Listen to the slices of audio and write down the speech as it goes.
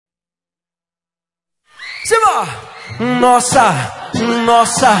Nossa,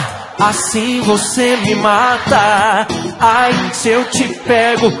 nossa, assim você me mata. Ai, se eu te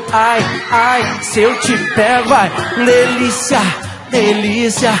pego, ai, ai, se eu te pego, ai, delícia,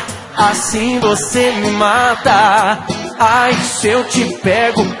 delícia, assim você me mata. Ai, se eu te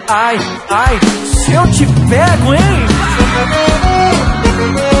pego, ai, ai, se eu te pego, hein?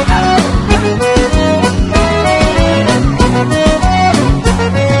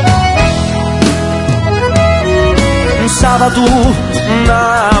 Um sábado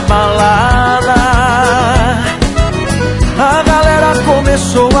na balada, a galera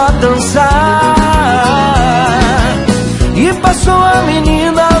começou a dançar e passou a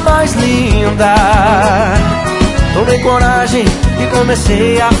menina mais linda. Tomei coragem e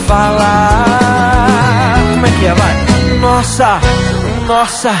comecei a falar. Como é que é, vai? Nossa,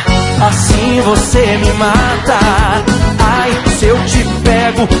 nossa, assim você me mata. Ai, se eu te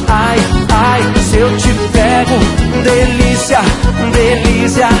pego, ai, ai, se eu te pego, delícia,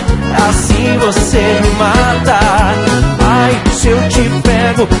 delícia, assim você me mata. Ai, se eu te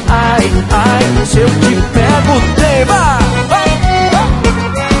pego, ai, ai, se eu te pego, vai!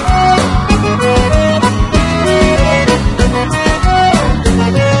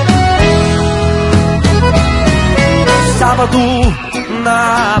 Sábado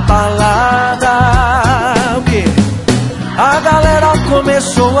na balada, o quê? A galera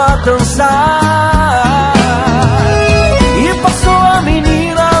começou a dançar e passou a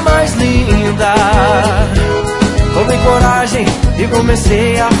menina mais linda. Tomei coragem e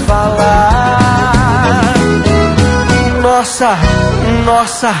comecei a falar. Nossa,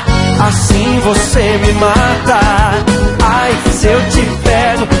 nossa, assim você me mata. Ai, se eu te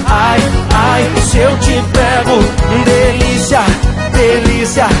pego, ai, ai, se eu te pego, delícia,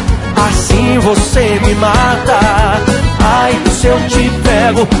 delícia, assim você me mata. Ai, se eu te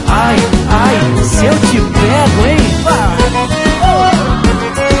pego, ai, ai, se eu te pego, hein?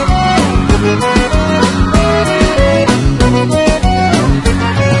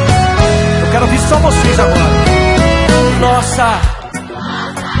 Eu quero ouvir só vocês agora. Nossa,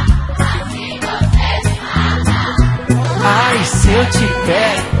 ai, se eu te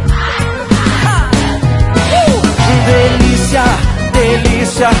pego, delícia,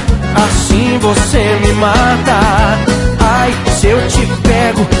 delícia, assim você me mata. Ai, se eu te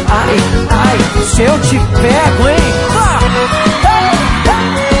pego, ai, ai, se eu te pego, hein?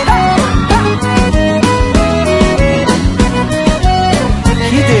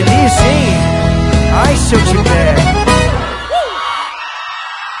 Que delícia, hein? Ai, se eu te pego.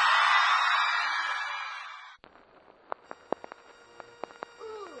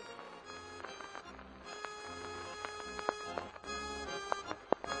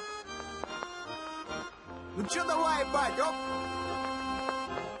 Ну чё давай, бать, оп!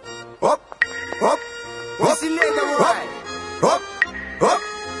 Оп, оп, веселей давай! Оп, оп,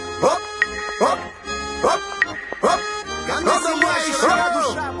 оп, оп, оп, оп! Ну давай еще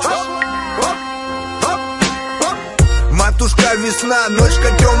душа, оп, оп, оп! Матушка весна,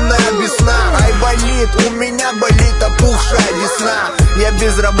 ночка темная без сна. Ай, болит, у меня болит опухшая десна. Я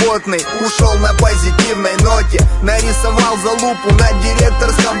безработный, ушел на позитивной ноте. Нарисовал залупу на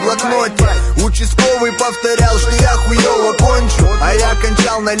директорском блокноте. Участковый повторял, что я хуёво кончу, а я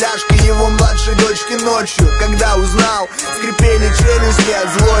кончал на ляжке его младшей дочки ночью. Когда узнал, скрипели челюсти от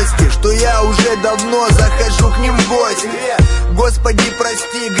злости, что я уже давно захожу к ним в гости. Господи,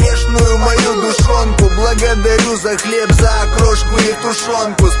 прости грешную мою душонку. Благодарю за хлеб, за окрошку и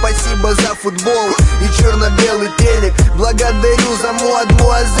тушенку. Спасибо за футбол и черно-белый телек. Благодарю за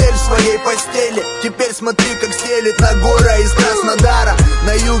мадмуазель в своей постели. Теперь смотри, как стелит на гора из Краснодара.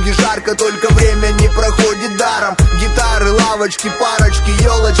 На юге жарко, только время не проходит даром. Гитары, лавочки, парочки,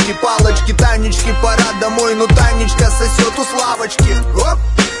 елочки, палочки, Танечки, пора домой, ну Танечка сосет у Славочки. Оп!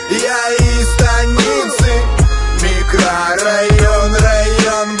 Я из станицы, микрорайон,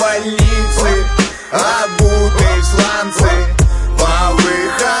 район больницы, обутый в сланцы. По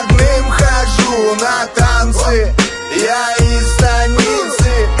выходным хожу на танцы. Я из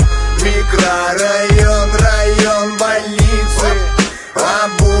станицы, микрорайон, район больницы,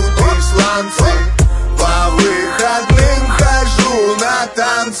 обутый в сланцы. По выходным хожу на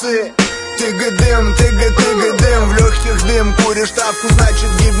танцы. Тыгы-дым, тыгы-тыгы-дым, в легких дым. Куришь травку,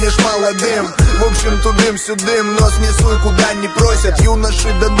 значит гибнешь молодым. В общем, тудым-сюдым, нос не суй, куда не просят.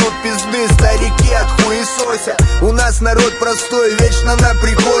 Юноши дадут пизды, старики отхуесосят. У нас народ простой, вечно на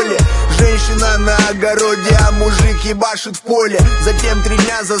приколе. Женщин Жена на огороде, а мужик ебашит в поле. Затем 3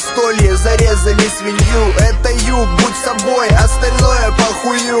 дня застолье, зарезали свинью. Это юг, будь собой, остальное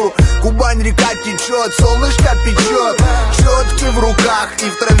похую. Кубань река течет, солнышко печет. Четки в руках и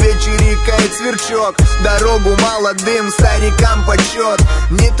в траве чирикает сверчок. Дорогу молодым старикам почет.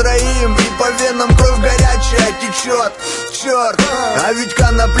 Не троим и по венам кровь горячая течет. Черт, а ведь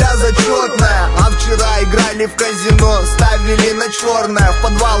конопля зачетная. А вчера играли в казино, ставили на черное. В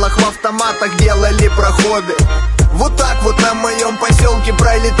подвалах, в автоматах делали проходы. Вот так вот на моем поселке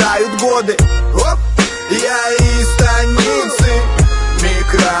пролетают годы. Оп! Я из станицы,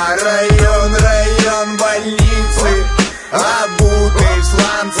 микрорайон, район больницы, обутый в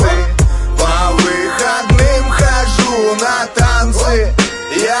сланцы. По выходным хожу на танцы.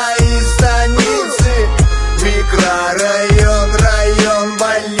 Я из станицы, микрорайон, район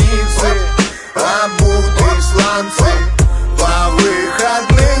больницы, обутый в сланцы. По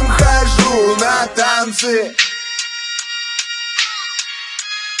выходным хожу на танцы.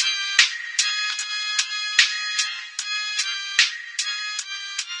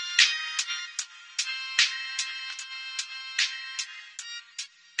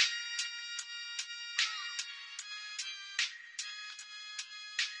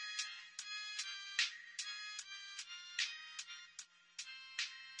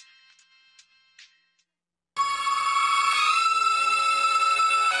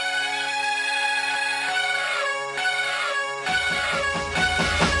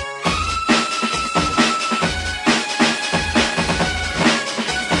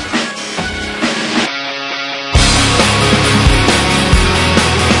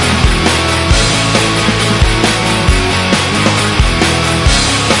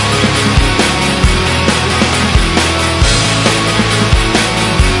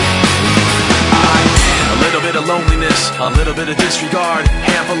 A little bit of disregard,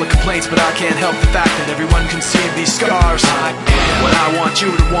 handful of complaints, but I can't help the fact that everyone can see these scars. I am what I want you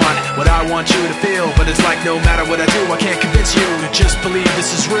to want, what I want you to feel. But it's like no matter what I do, I can't convince you to just believe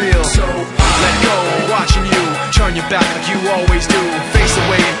this is real. So let go, watching you turn your back like you always do. Face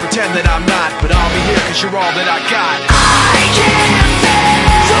away and pretend that I'm not, but I'll be here cause you're all that I got. I can't feel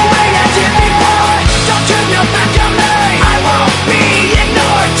the way I did before. Don't turn your back on me, I won't be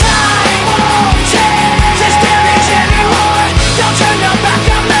ignored. Time won't change this damage anymore. Don't turn your back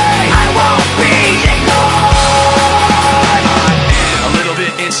on me, I won't be ignored. I'm a little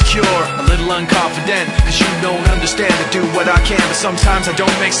bit insecure, a little unconfident, cause you don't understand to do what I can, but sometimes I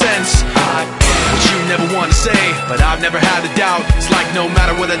don't make sense. I am what you never want to say, but I've never had a doubt. It's like no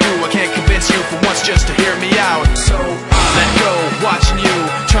matter what I do, I can't convince you for once just to hear me out. So let go, watching you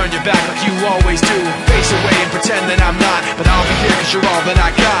turn your back like you always do. Face away and pretend that I'm not, but I'll be here cause you're all that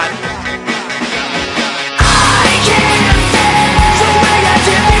I got.